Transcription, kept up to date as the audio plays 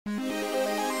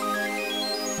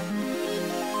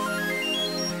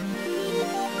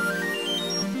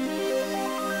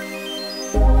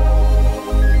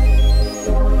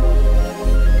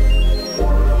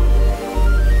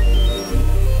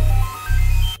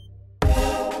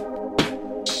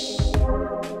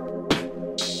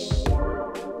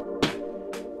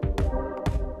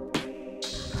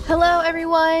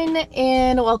everyone,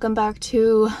 and welcome back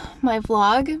to my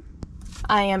vlog.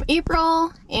 I am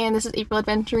April, and this is April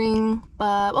Adventuring,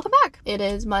 but welcome back. It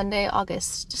is Monday,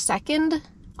 August 2nd,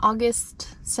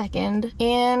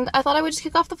 and I thought I would just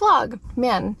kick off the vlog.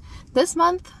 Man, this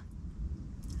month,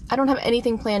 I don't have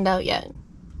anything planned out yet,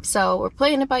 so we're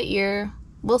playing it by ear.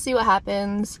 We'll see what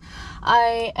happens.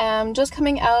 I am just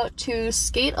coming out to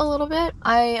skate a little bit.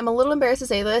 I am a little embarrassed to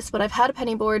say this, but I've had a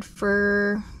penny board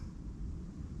for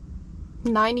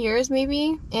 9 years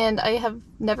maybe, and I have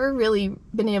never really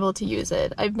been able to use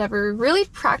it. I've never really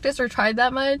practiced or tried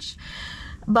that much,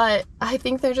 but I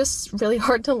think they're just really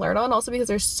hard to learn on, also because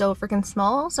they're so freaking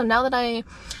small. So now that I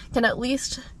can at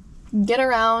least get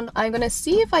around, I'm gonna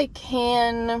see if I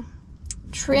can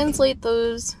translate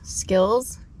those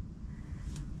skills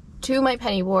to my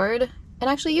penny board and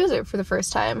actually use it for the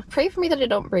first time. Pray for me that I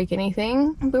don't break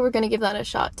anything, but we're gonna give that a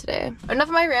shot today. Enough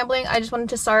of my rambling. I just wanted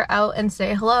to start out and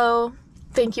say hello.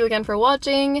 Thank you again for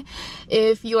watching.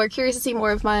 If you are curious to see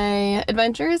more of my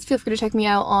adventures, feel free to check me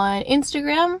out on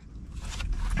Instagram.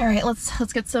 All right,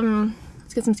 let's get some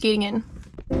skating in.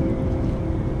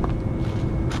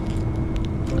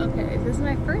 Okay, this is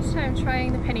my first time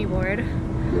trying the penny board,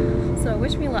 so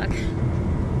wish me luck.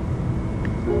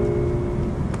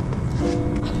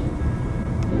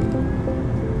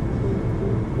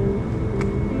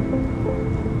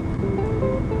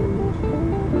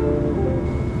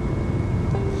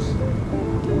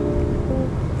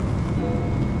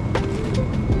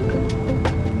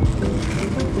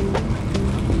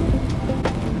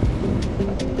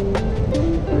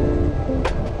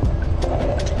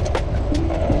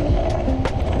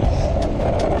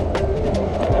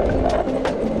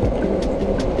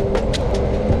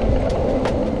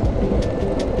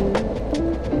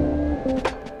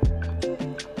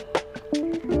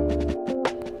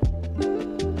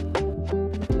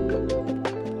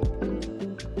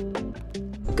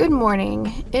 Good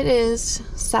morning. It is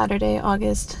Saturday,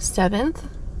 August 7th,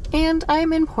 and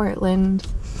I'm in Portland.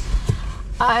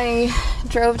 I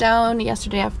drove down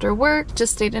yesterday after work,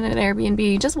 just stayed in an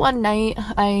Airbnb just one night.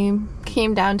 I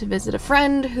came down to visit a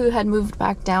friend who had moved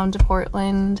back down to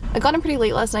Portland. I got in pretty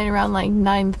late last night, around like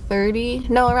 9:30.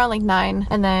 No, around like 9,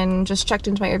 and then just checked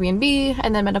into my Airbnb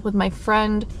and then met up with my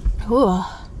friend. Ooh,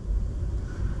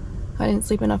 I didn't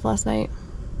sleep enough last night.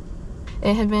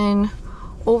 It had been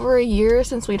over a year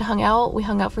since we'd hung out. We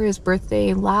hung out for his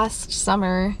birthday last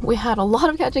summer. We had a lot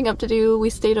of catching up to do.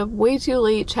 We stayed up way too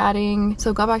late chatting,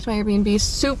 so got back to my Airbnb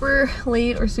super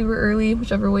late or super early,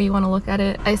 whichever way you want to look at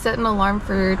it. I set an alarm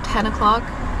for 10 o'clock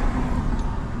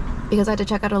because I had to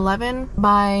check out at 11.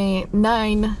 By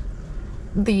 9,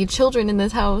 the children in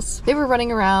this house, they were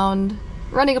running around,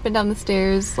 running up and down the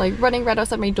stairs, like running right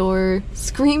outside my door,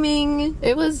 screaming.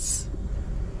 It was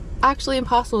actually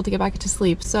impossible to get back to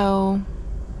sleep, so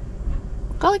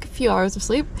got like a few hours of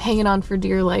sleep. Hanging on for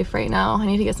dear life right now. I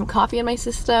need to get some coffee in my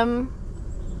system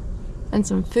and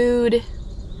some food,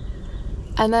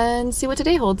 and then see what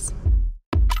today holds.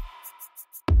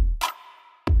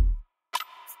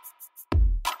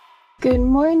 Good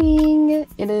morning.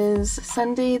 It is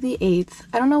Sunday the 8th.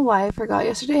 I don't know why I forgot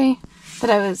yesterday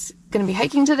that I was gonna be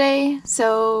hiking today,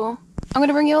 so I'm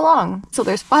gonna bring you along. So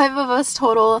there's 5 of us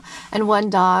total and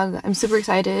 1 dog. I'm super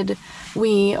excited.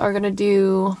 We are gonna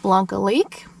do Blanca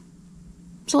Lake.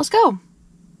 So let's go.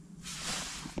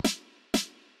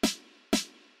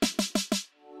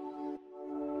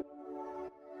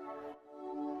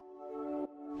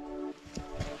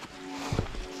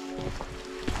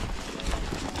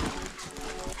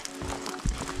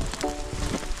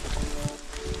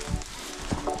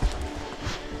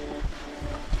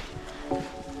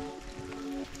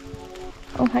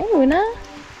 Oh, hi, Luna.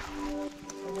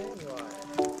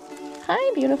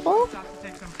 Hi, beautiful.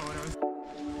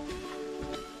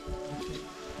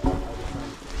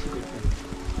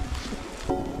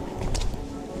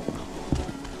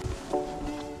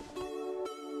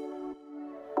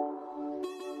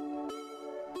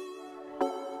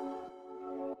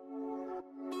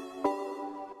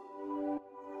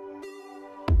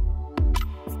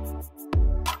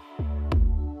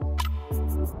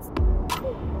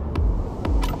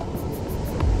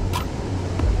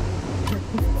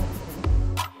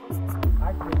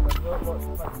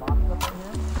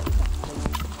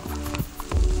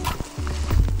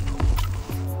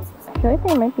 I feel like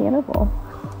they might be edible.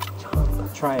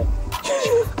 Try it.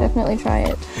 Definitely try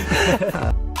it.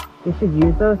 You should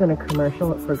use those in a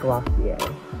commercial for Glossier.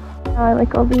 I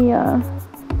like all the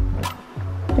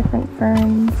different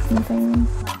ferns and things.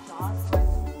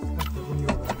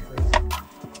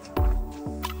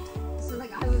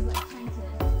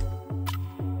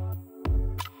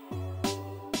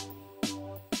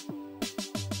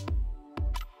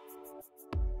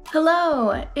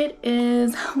 Hello! It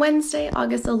is Wednesday,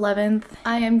 August 11th.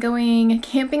 I am going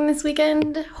camping this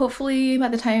weekend. Hopefully by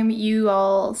the time you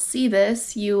all see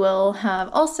this, you will have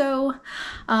also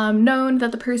known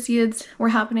that the Perseids were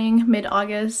happening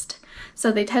mid-August. So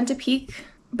they tend to peak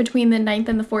between the 9th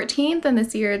and the 14th, and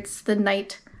this year it's the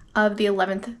night of the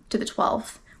 11th to the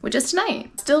 12th, which is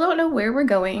tonight. Still don't know where we're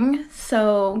going,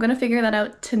 so I'm gonna figure that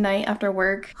out tonight after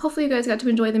work. Hopefully you guys got to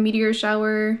enjoy the meteor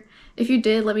shower. If you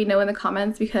did, let me know in the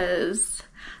comments because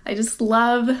I just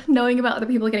love knowing about other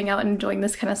people getting out and enjoying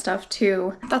this kind of stuff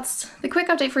too. That's the quick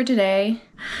update for today.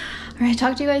 All right,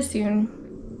 talk to you guys soon.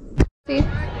 See?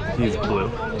 He's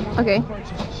blue. Okay.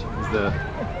 He's the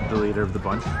leader of the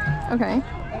bunch. Okay.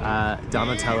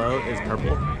 Donatello is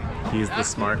purple. He's the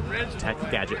smart tech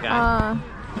gadget guy.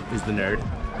 He's the nerd.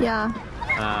 Yeah.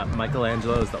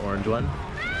 Michelangelo is the orange one.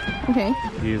 Okay.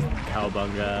 He's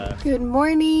Cowabunga. Good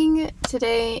morning.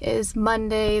 Today is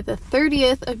Monday, the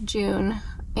 30th of June.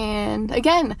 And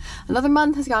again, another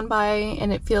month has gone by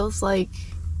and it feels like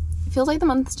the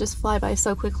months just fly by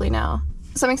so quickly now.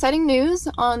 Some exciting news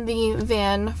on the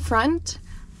van front.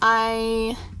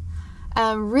 I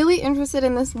am really interested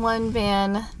in this one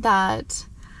van that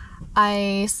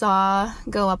I saw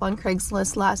go up on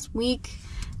Craigslist last week,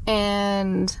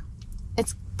 and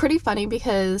it's pretty funny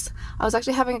because I was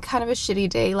actually having kind of a shitty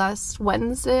day last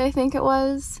Wednesday, I think it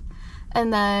was,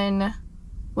 and then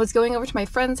was going over to my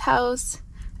friend's house,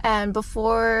 and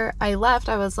before I left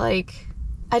I was like,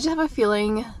 I just have a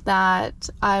feeling that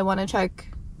I want to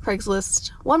check Craigslist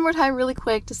one more time really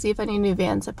quick to see if any new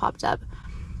vans have popped up.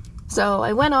 So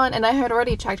I went on, and I had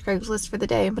already checked Craigslist for the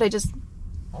day, but I just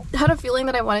had a feeling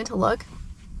that I wanted to look.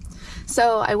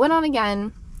 So I went on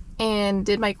again and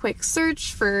did my quick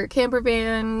search for camper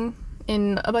van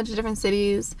in a bunch of different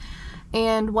cities,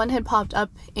 and one had popped up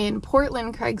in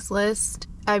Portland Craigslist.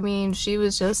 I mean, she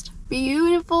was just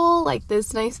beautiful, like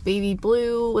this nice baby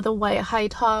blue with a white high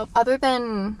top. Other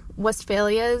than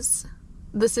Westphalia's,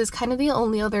 this is kind of the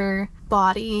only other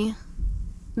body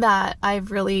that I've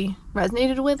really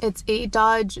resonated with. It's a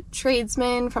Dodge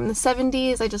Tradesman from the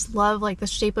 70s. I just love like the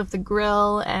shape of the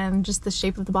grille and just the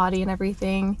shape of the body and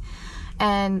everything.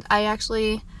 And I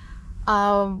actually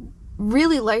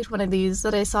really liked one of these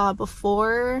that I saw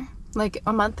before, like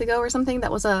a month ago or something,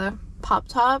 that was a pop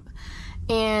top,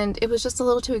 and it was just a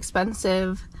little too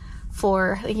expensive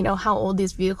for, you know, how old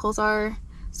these vehicles are.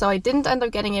 So I didn't end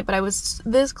up getting it, but I was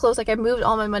this close. Like I moved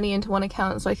all my money into one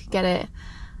account so I could get it,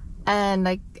 and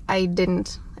like I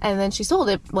didn't. And then she sold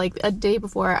it like a day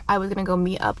before I was gonna go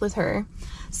meet up with her.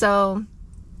 So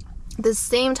the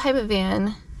same type of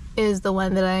van is the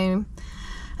one that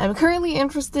I'm currently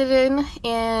interested in,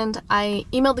 and I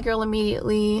emailed the girl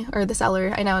immediately, or the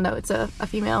seller. I now know it's a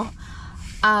female.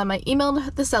 I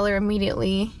emailed the seller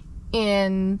immediately,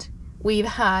 and we've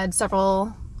had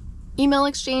several email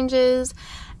exchanges,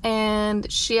 and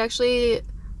she actually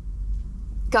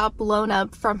got blown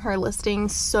up from her listing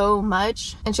so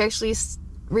much, and she actually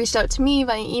reached out to me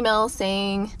via email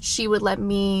saying she would let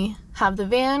me have the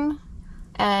van,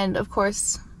 and of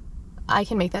course I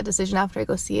can make that decision after I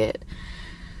go see it.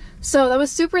 So that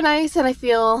was super nice, and I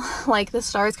feel like the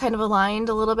stars kind of aligned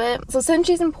a little bit. So since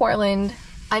she's in Portland,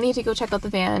 I need to go check out the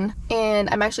van, and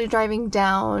I'm actually driving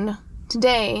down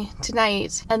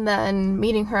tonight, and then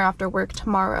meeting her after work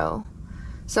tomorrow.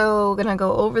 So gonna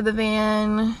go over the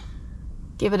van,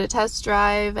 give it a test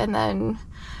drive, and then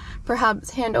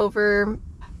perhaps hand over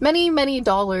many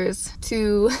dollars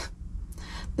to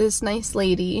this nice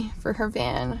lady for her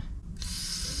van.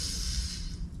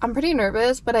 I'm pretty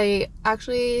nervous, but I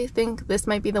actually think this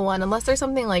might be the one. Unless there's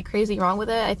something like crazy wrong with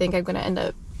it, I think I'm gonna end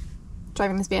up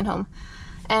driving this van home.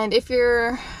 And if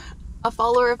you're a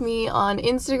follower of me on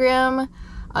Instagram,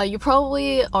 you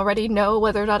probably already know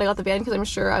whether or not I got the van, because I'm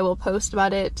sure I will post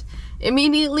about it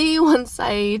immediately once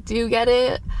I do get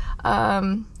it.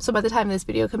 So by the time this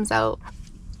video comes out,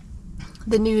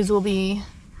 the news will be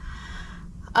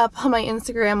up on my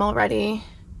Instagram already.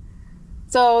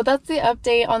 So that's the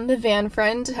update on the van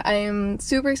front. I'm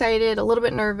super excited, a little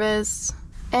bit nervous,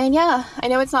 and yeah, I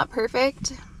know it's not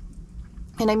perfect,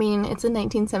 and I mean, it's a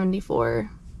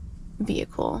 1974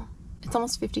 vehicle. It's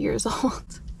almost 50 years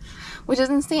old, which is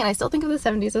insane. I still think of the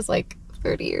 70s as like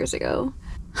 30 years ago.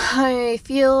 I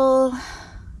feel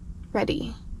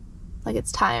ready, like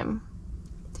it's time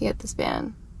to get this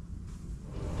van.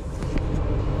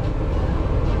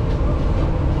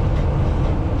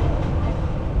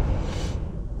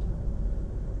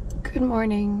 Good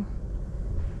morning.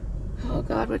 Oh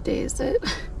god, what day is it?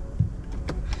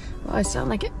 Well, I sound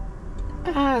like an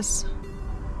ass.